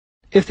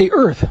If the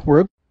Earth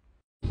were a...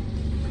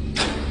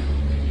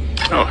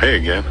 Oh, hey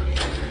again.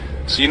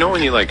 So you know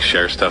when you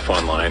share stuff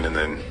online and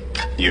then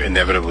you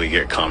inevitably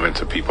get comments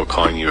of people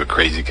calling you a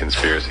crazy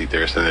conspiracy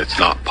theorist and it's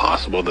not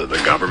possible that the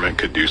government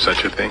could do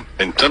such a thing?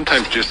 And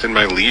sometimes just in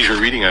my leisure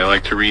reading I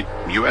like to read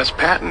U.S.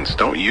 patents,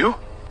 don't you?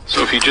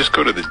 So if you just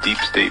go to the deep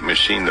state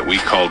machine that we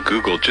call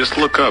Google, just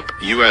look up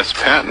U.S.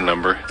 patent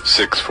number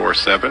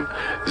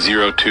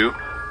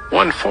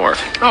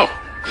 6470214. Oh,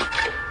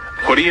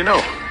 what do you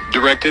know?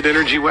 Directed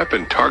energy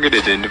weapon,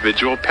 targeted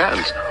individual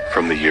patents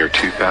from the year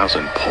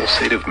 2000,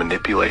 pulsative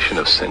manipulation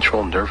of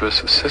central nervous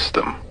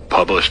system.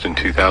 Published in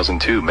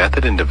 2002,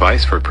 method and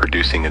device for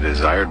producing a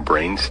desired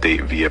brain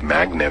state via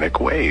magnetic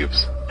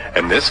waves.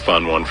 And this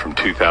fun one from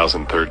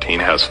 2013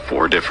 has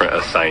 4 different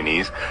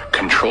assignees,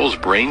 controls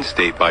brain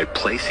state by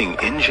placing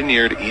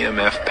engineered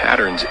EMF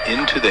patterns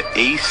into the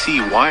AC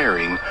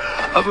wiring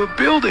of a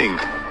building.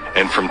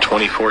 And from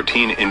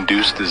 2014,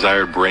 induced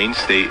desired brain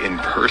state in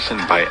person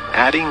by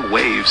adding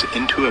waves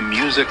into a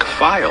music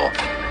file.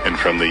 And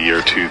from the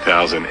year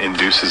 2000,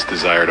 induces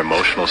desired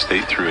emotional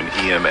state through an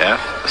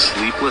EMF,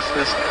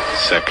 sleeplessness,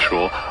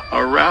 sexual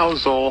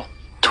arousal.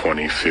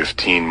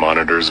 2015,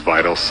 monitors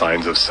vital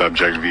signs of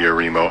subject via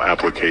remote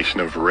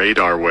application of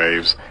radar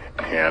waves,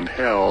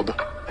 handheld.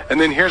 And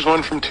then here's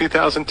one from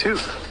 2002.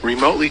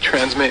 Remotely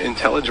transmit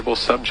intelligible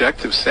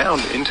subjective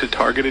sound into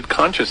targeted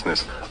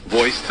consciousness.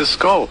 Voice to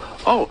skull.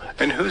 Oh,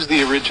 and who's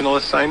the original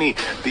assignee?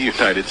 The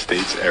United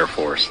States Air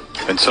Force.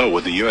 And so,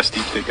 would the U.S.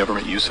 deep state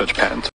government use such patents?